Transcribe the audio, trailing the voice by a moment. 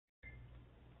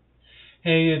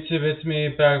Hey YouTube, it's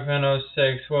me,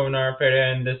 Backman06, webinar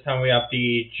update, and this time we have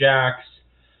the Jakks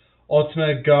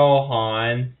Ultimate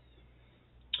Gohan.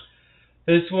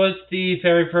 This was the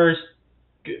very first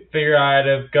figure I had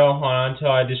of Gohan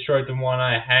until I destroyed the one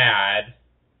I had.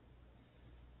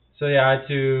 So yeah, I had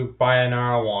to buy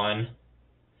another one.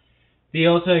 The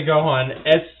Ultimate Gohan,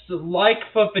 it's like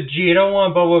the Vegeta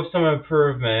one, but with some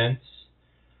improvements.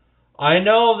 I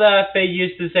know that they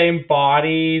used the same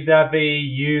body that they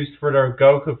used for their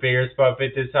Goku figures, but they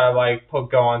decided like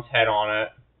put Gohan's head on it.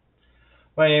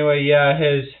 But anyway, yeah,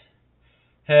 his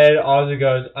head also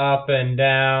goes up and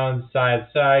down, side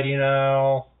to side, you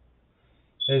know.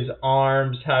 His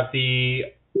arms have the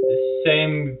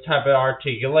same type of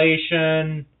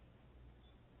articulation.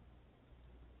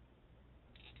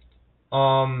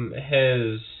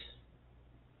 His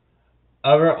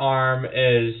other arm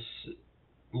is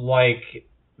like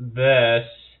this.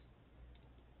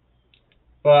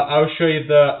 But I'll show you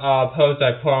the pose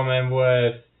I put him in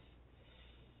with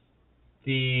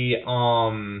the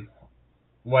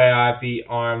way I have the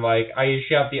arm. Like I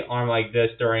usually have the arm like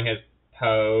this during his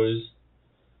pose.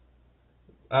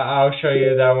 I'll show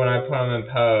you that when I put him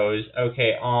in pose.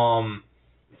 Okay,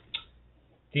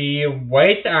 the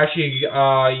waist actually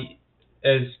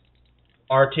is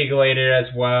articulated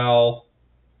as well.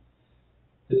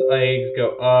 His legs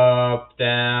go up,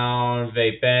 down,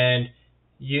 they bend.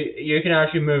 You can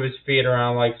actually move his feet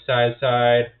around like side to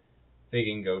side. They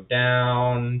can go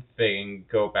down, they can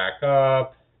go back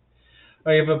up.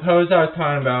 Okay, the pose I was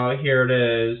talking about, here it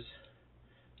is.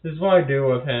 This is what I do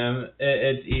with him.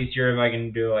 It's easier if I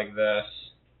can do like this.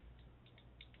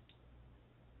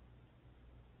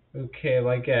 Okay,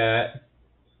 like that.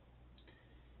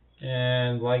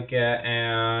 And like that,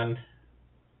 and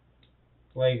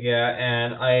like that.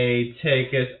 And I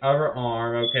take his other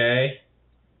arm, okay?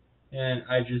 And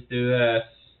I just do this.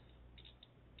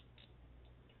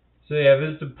 So yeah,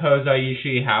 this is the pose I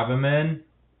usually have him in.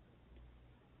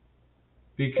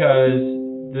 Because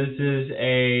this is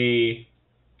a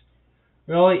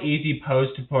really easy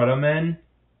pose to put him in.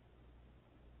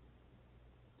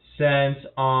 Since,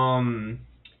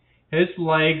 his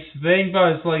legs, the thing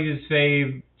about his legs is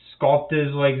they sculpt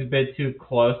his legs a bit too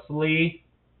closely.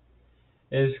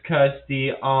 Is because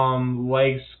the,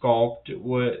 leg sculpt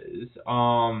was,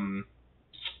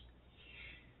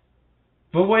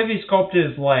 the way they sculpted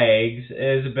his legs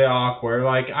is a bit awkward.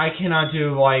 Like, I cannot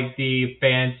do, like, the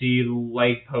fancy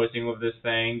leg posing with this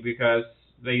thing because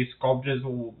they sculpted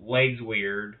his legs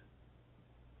weird.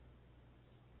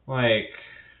 Like,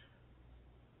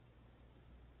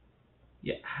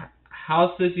 yeah,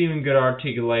 how's this even good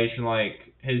articulation? Like,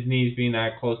 his knees being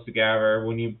that close together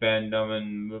when you bend them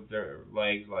and move their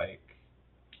legs, like.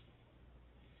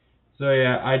 So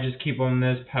yeah, I just keep them in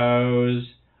this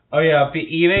pose. Oh yeah, the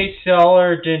eBay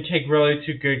seller didn't take really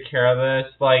too good care of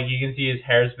this. Like, you can see his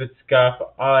hair's a bit scuffed.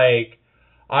 Like,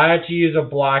 I had to use a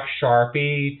black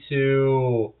Sharpie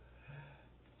to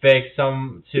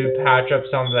patch up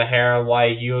some of the hair.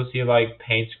 Like, you'll see like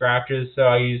paint scratches, so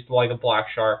I used like a black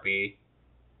Sharpie.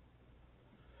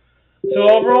 So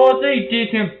overall, it's a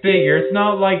decent figure. It's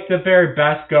not like the very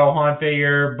best Gohan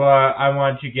figure, but I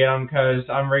wanted to get him because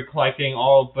I'm recollecting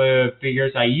all of the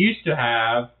figures I used to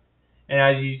have. And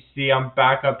as you see, I'm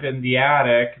back up in the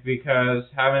attic because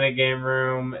having a game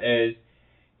room is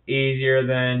easier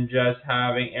than just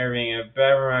having everything in a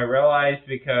bedroom, I realized,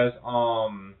 because,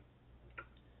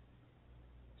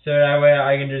 so that way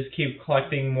I can just keep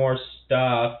collecting more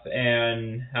stuff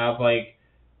and have, like,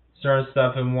 certain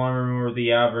stuff in one room or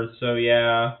the other. So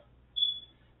yeah,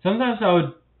 sometimes I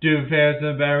would do videos in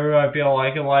the bedroom. I feel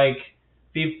like it, like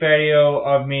the video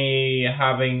of me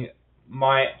having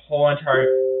my whole entire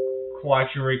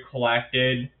collection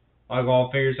recollected, like all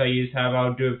figures I used to have. I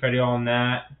would do a video on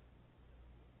that.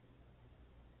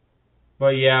 But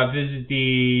yeah, this is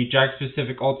the Jakks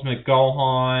Specific Ultimate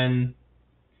Gohan.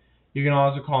 You can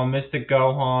also call him Mystic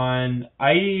Gohan.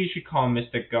 I usually call him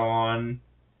Mystic Gohan.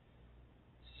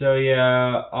 So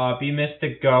yeah, be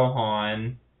Mystic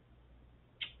Gohan.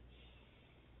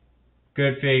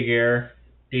 Good figure.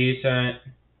 Decent.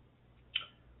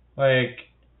 Like,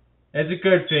 it's a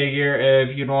good figure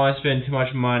if you don't want to spend too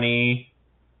much money.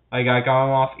 Like, I got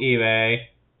him off eBay.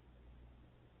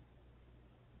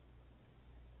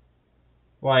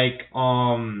 Like,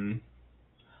 I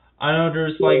know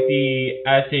there's like the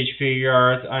SH figure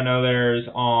arts. I know there's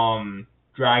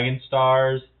Dragon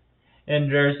Stars.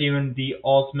 And there's even the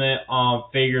Ultimate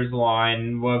Figures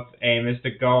line with a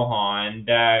Mr. Gohan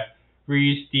that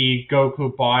reused the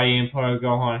Goku body and put a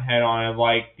Gohan head on it,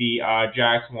 like the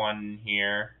Jakks one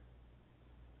here.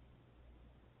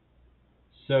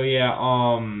 So yeah,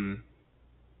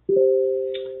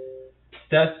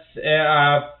 That's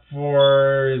it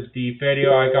for the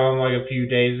video I got like a few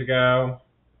days ago.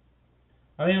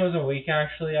 I think it was a week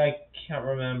actually. I can't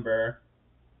remember.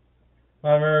 But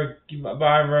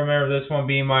I remember this one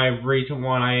being my recent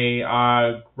one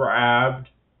I grabbed.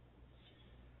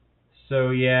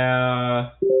 So yeah,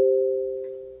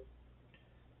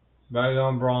 back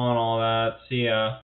on Brawl and all that. See ya.